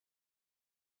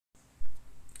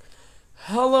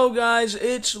Hello guys,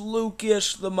 it's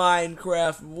Lucas the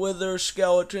Minecraft Wither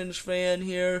Skeletons fan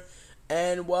here,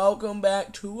 and welcome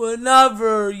back to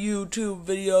another YouTube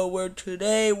video where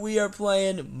today we are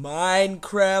playing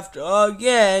Minecraft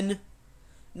again.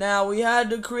 Now, we had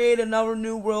to create another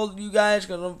new world, you guys,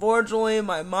 because unfortunately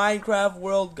my Minecraft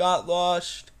world got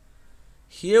lost.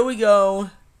 Here we go.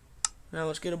 Now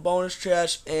let's get a bonus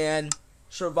chest and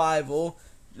survival.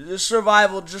 This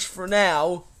survival just for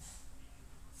now.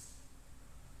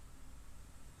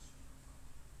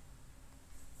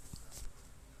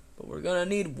 But we're gonna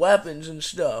need weapons and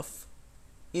stuff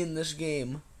in this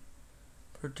game.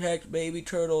 Protect baby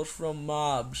turtles from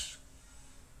mobs.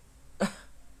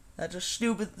 That's a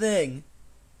stupid thing.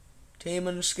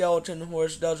 Taming a skeleton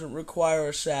horse doesn't require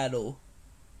a saddle.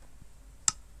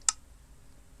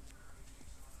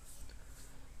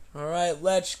 Alright,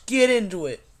 let's get into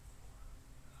it.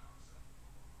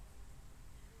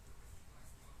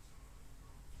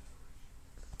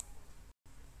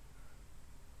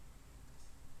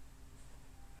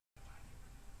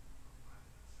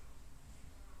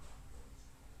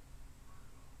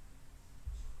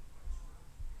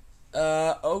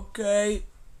 Okay.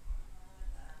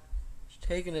 It's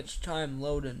taking its time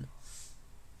loading.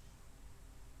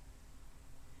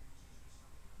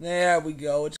 There we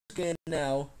go. It's getting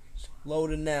now. It's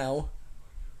loading now.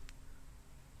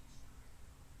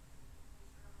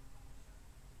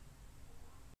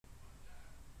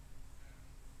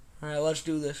 Alright, let's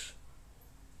do this.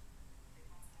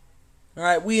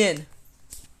 Alright, we in.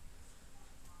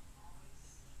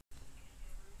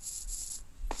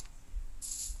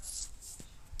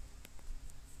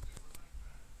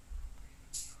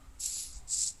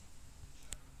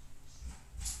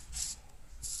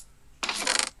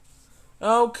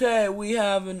 Okay, we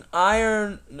have an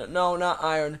iron, no, not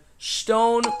iron,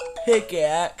 stone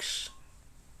pickaxe.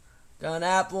 Got an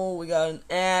apple, we got an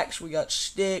axe, we got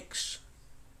sticks.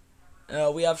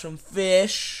 We have some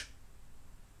fish.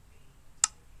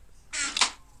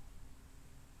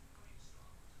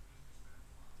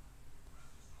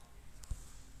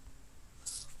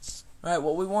 Alright,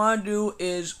 what we want to do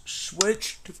is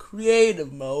switch to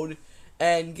creative mode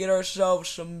and get ourselves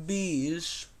some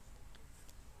bees.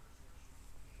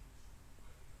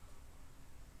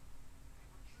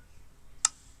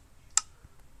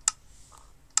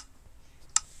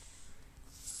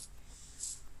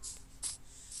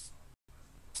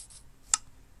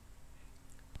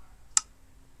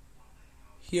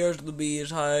 Here's the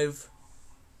bees hive.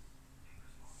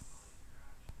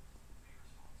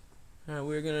 Alright,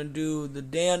 we're gonna do the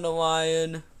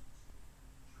dandelion.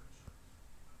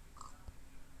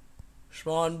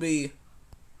 Spawn bee.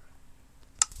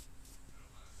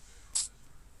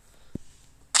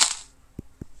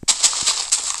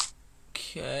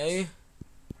 Okay.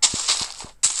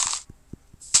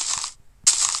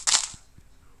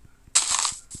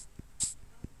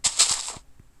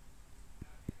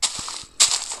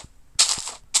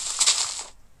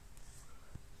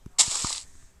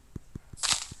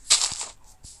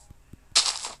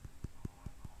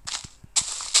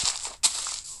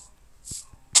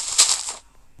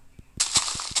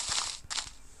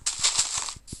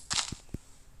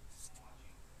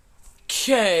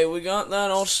 Okay, we got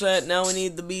that all set. Now we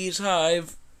need the bees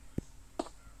hive.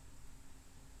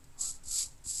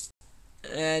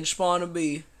 And spawn a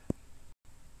bee.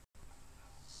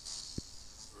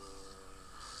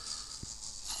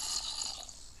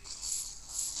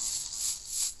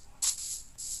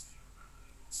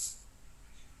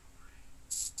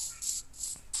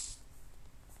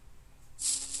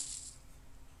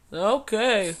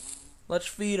 Okay, let's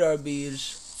feed our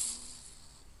bees.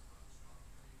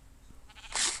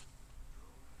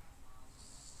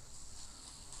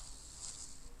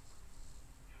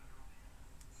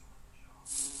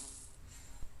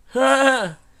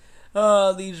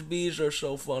 Oh, these bees are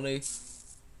so funny.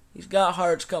 He's got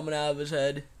hearts coming out of his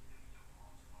head.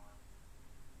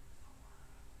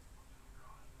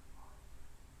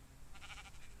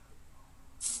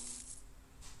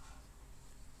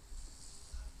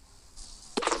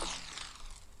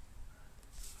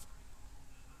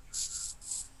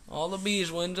 All the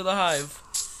bees went to the hive.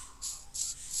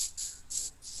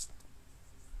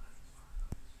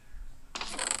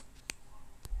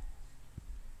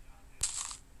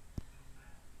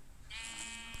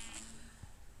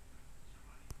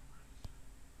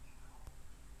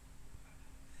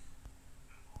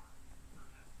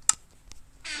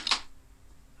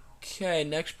 Okay,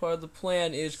 next part of the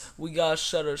plan is we gotta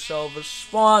set ourselves a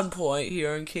spawn point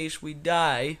here in case we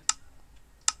die.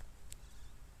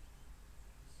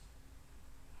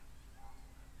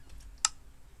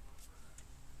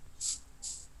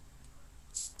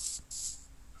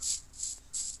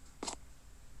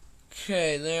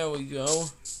 Okay, there we go.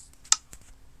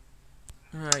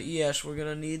 Alright, yes, we're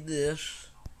gonna need this.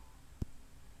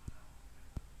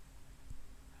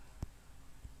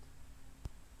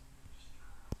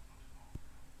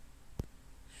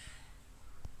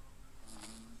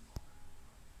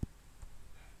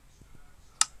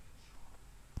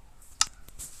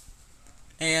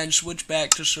 And switch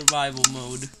back to survival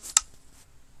mode.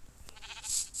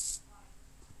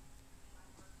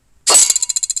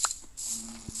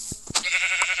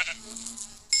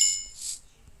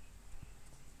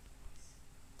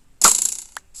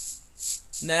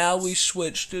 Now we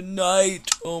switch to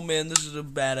night. Oh man, this is a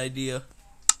bad idea.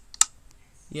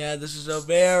 Yeah, this is a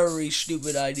very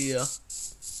stupid idea.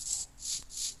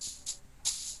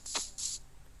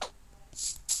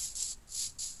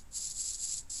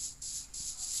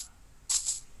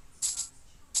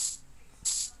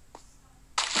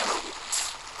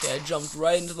 Okay, I jumped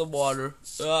right into the water.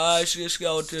 I see a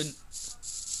skeleton.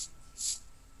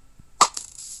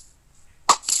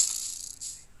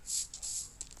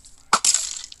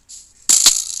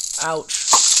 Ouch.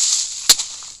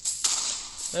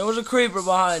 There was a creeper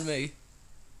behind me.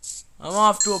 I'm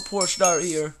off to a poor start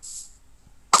here.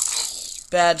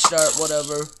 Bad start,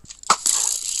 whatever.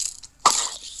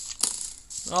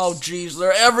 Oh jeez,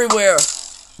 they're everywhere.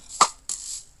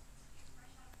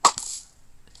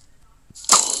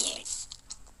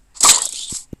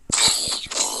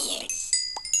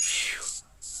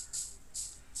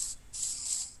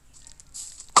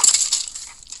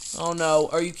 Oh no,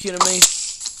 are you kidding me?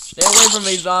 Stay away from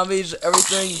me, zombies.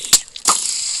 Everything.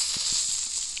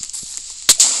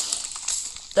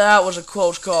 That was a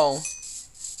close call.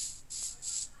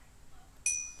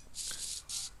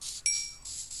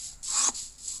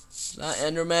 Is that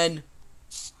Enderman?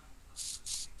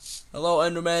 Hello,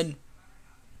 Enderman.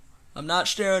 I'm not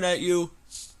staring at you.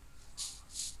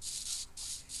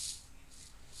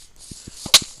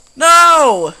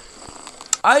 No!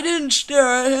 I didn't stare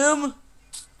at him.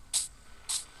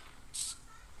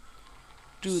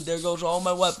 Dude, there goes all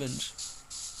my weapons.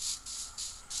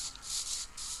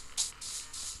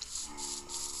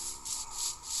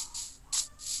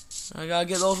 I gotta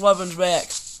get those weapons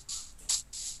back.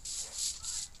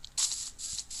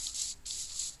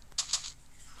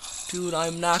 Dude,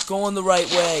 I'm not going the right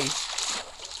way.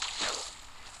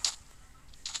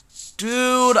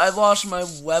 Dude, I lost my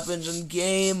weapons in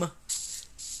game.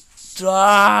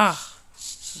 Ah,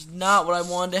 this is not what I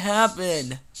wanted to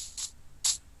happen.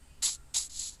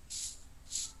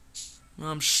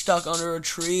 I'm stuck under a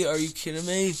tree. Are you kidding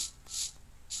me? Need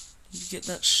to get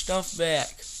that stuff back.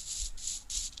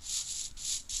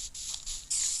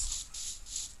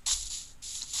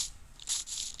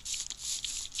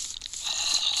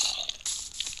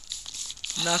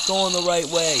 I'm not going the right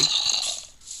way.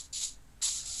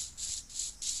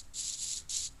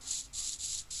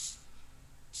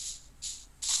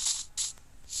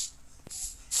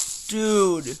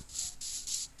 Dude.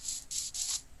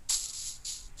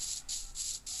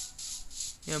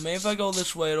 Yeah, maybe if I go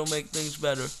this way, it'll make things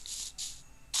better.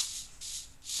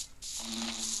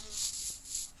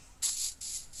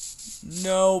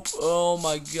 Nope. Oh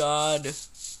my god.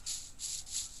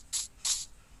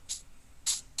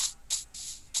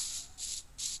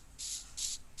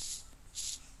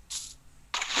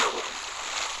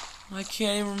 I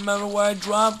can't even remember where I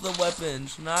dropped the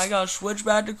weapons. Now I gotta switch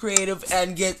back to creative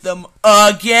and get them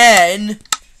again.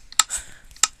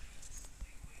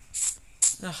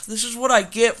 Ugh, this is what I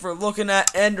get for looking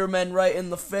at Endermen right in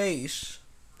the face.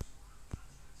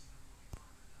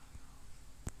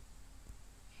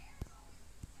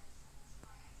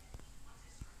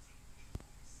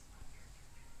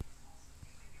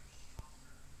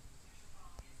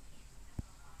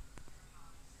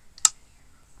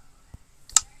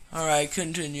 Alright,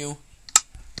 continue.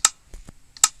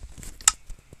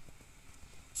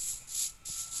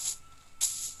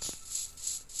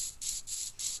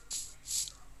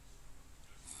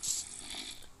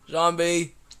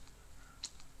 Zombie.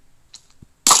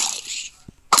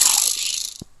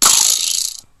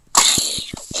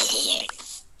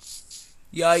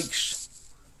 Yikes.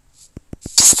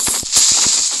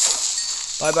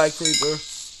 Bye-bye, creeper.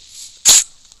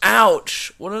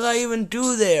 Ouch! What did I even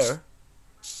do there?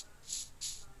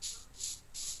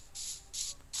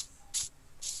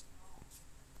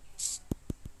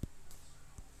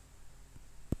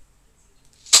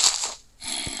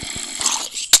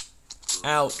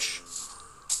 Ouch.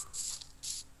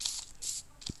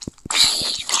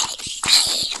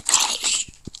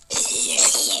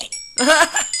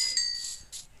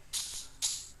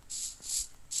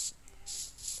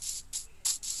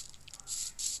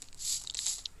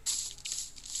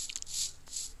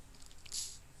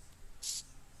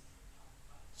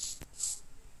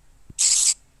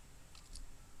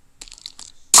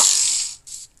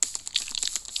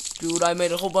 Dude, I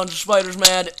made a whole bunch of spiders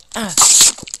mad.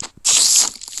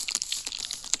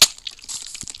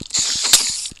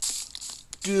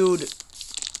 Dude.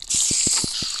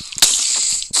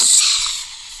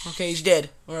 Okay, he's dead.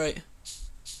 Alright.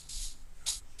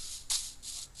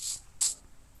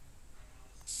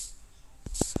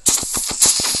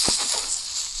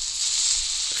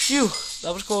 Phew,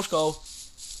 that was a close call.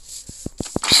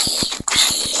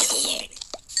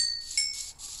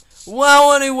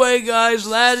 Well, anyway, guys,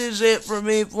 that is it for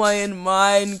me playing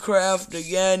Minecraft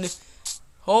again.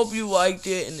 Hope you liked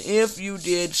it, and if you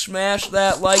did, smash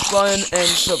that like button and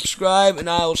subscribe, and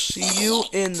I'll see you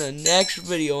in the next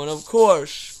video. And of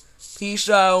course, peace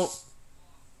out.